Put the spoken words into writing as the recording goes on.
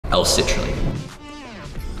L-Citrulline.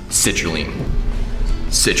 Citrulline.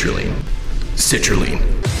 Citrulline. Citrulline.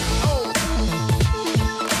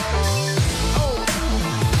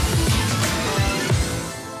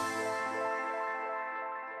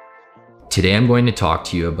 Today I'm going to talk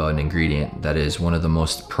to you about an ingredient that is one of the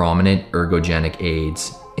most prominent ergogenic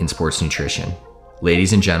aids in sports nutrition.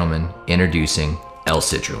 Ladies and gentlemen, introducing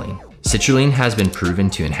L-Citrulline. Citrulline has been proven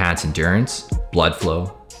to enhance endurance, blood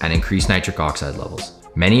flow, and increase nitric oxide levels.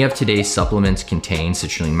 Many of today's supplements contain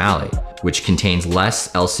Citrulline Malate, which contains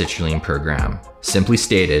less L-Citrulline per gram. Simply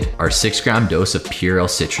stated, our 6-gram dose of pure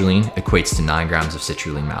L-Citrulline equates to 9 grams of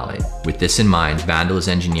Citrulline Malate. With this in mind, VANDAL is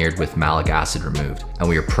engineered with malic acid removed, and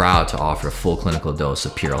we are proud to offer a full clinical dose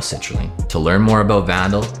of pure L-Citrulline. To learn more about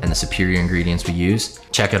VANDAL and the superior ingredients we use,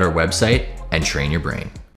 check out our website and train your brain.